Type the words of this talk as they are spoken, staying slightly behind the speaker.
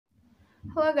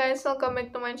Hello guys, welcome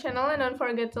back to my channel and don't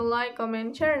forget to like,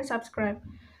 comment, share and subscribe.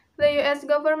 The US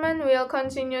government will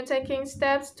continue taking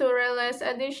steps to release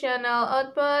additional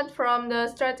output from the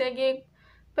strategic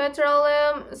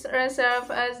petroleum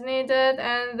reserve as needed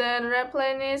and then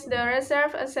replenish the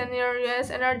reserve, a senior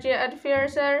US energy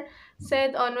advisor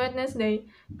said on Wednesday.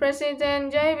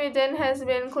 President Joe Biden has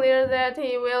been clear that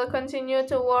he will continue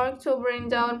to work to bring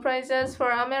down prices for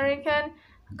American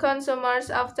consumers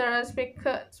after a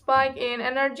spike in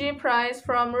energy price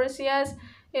from Russia's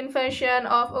invasion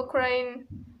of Ukraine.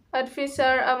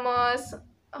 Advisor Amos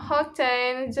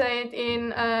Hochstein said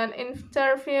in an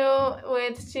interview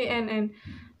with CNN.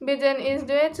 Biden is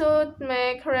due to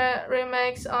make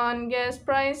remarks on gas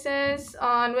prices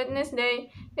on Wednesday,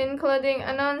 including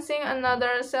announcing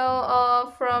another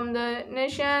sell-off from the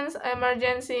nation's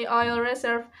emergency oil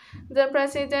reserve. The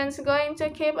president's going to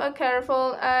keep a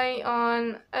careful eye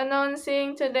on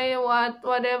announcing today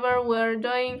whatever we're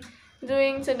doing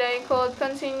today could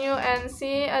continue and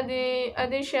see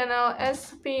additional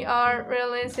SPR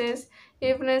releases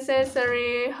if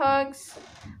necessary,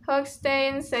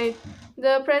 Hochstein said.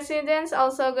 The president's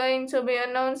also going to be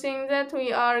announcing that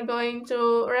we are going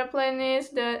to replenish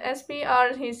the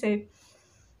SPR, he said.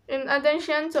 In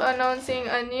addition to announcing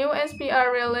a new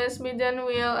SPR release, Biden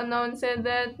will announce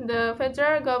that the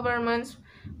federal government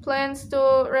plans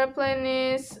to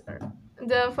replenish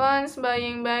the funds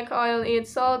buying back oil it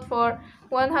sold for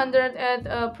 100 at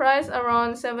a price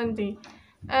around 70.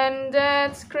 And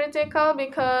that's critical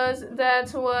because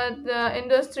that's what the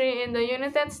industry in the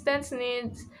United States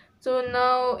needs to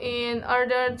know in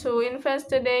order to invest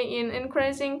today in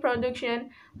increasing production,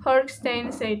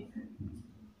 Horkstein said.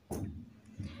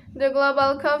 The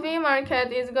global coffee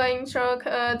market is going through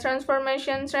a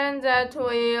transformation trend that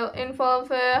will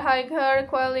involve a higher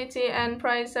quality and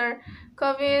pricier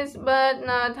coffees, but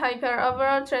not higher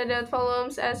overall traded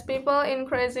volumes as people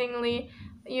increasingly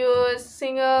use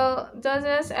single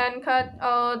doses and cut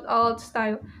out old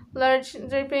style, large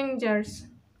dripping jars.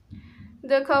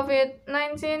 The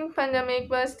COVID-19 pandemic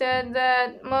boosted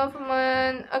that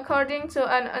movement, according to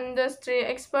an industry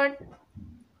expert.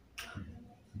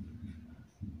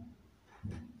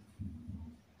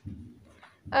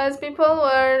 As people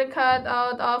were cut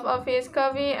out of office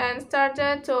coffee and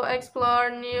started to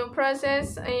explore new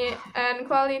processes and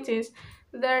qualities,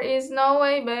 there is no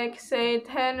way back, said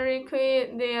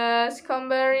Henrique Diaz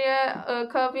Combaria, a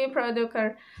coffee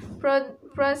processor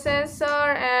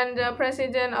and the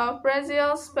president of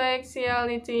Brazil's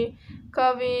Specialty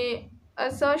Coffee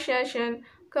Association.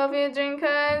 Coffee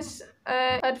drinkers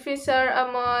advisor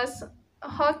Amos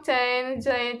Hochstein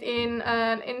said in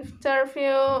an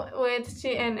interview with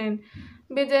CNN.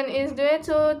 Biden is due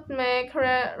to make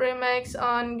remarks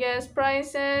on gas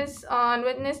prices on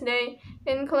Wednesday,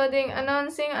 including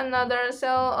announcing another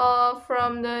sell-off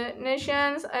from the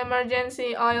nation's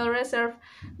emergency oil reserve.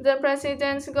 The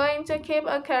president's going to keep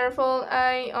a careful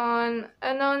eye on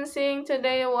announcing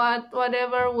today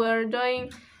whatever we're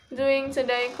doing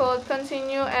today could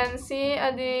continue and see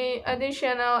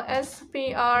additional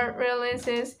SPR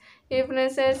releases if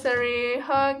necessary,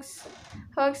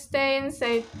 Hochstein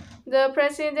said. The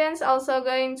president's also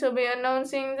going to be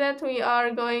announcing that we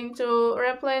are going to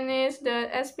replenish the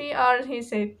SPR, he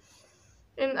said.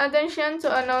 In addition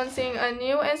to announcing a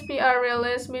new SPR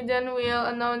release, Biden will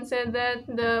announce that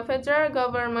the federal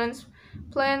government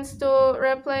plans to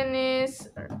replenish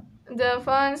the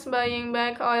funds buying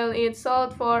back oil it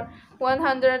sold for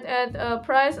 100 at a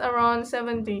price around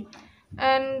 70.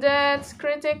 And that's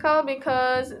critical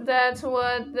because that's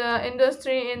what the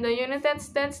industry in the United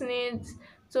States needs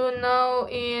to know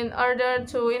in order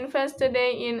to invest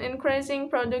today in increasing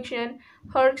production,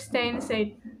 Horkstein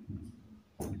said.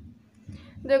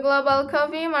 The global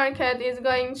coffee market is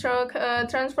going through a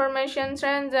transformation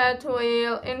trend that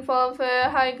will involve a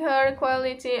higher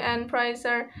quality and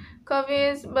pricier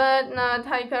coffees, but not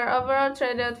higher overall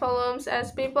traded volumes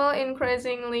as people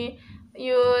increasingly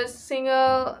use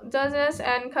single doses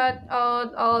and cut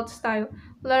out old style,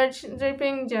 large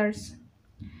dripping jars.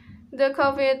 The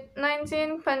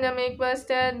COVID-19 pandemic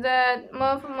boosted that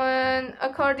movement,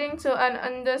 according to an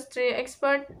industry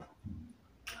expert.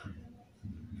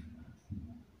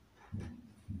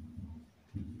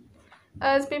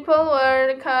 As people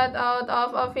were cut out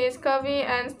of office coffee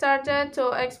and started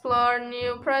to explore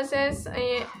new processes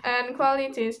and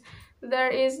qualities, there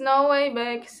is no way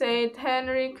back, said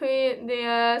Henrique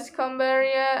Diaz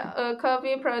Combaria, a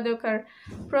coffee processor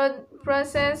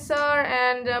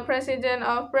and the president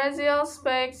of Brazil's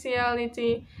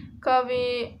Specialty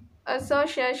Coffee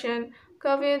Association.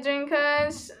 Coffee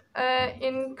drinkers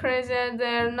increased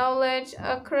their knowledge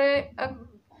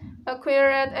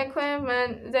acquired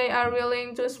equipment, they are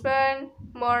willing to spend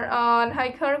more on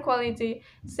higher quality,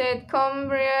 said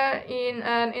Cumbria in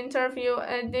an interview,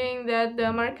 adding that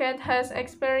the market has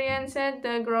experienced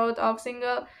the growth of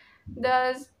single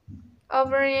dose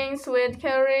offerings with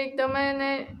carrier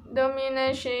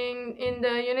domination in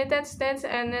the United States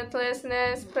and netless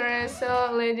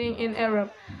Nespresso leading in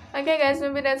Europe. Okay guys,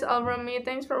 maybe that's all from me.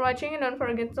 Thanks for watching and don't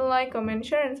forget to like, comment,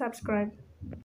 share, and subscribe.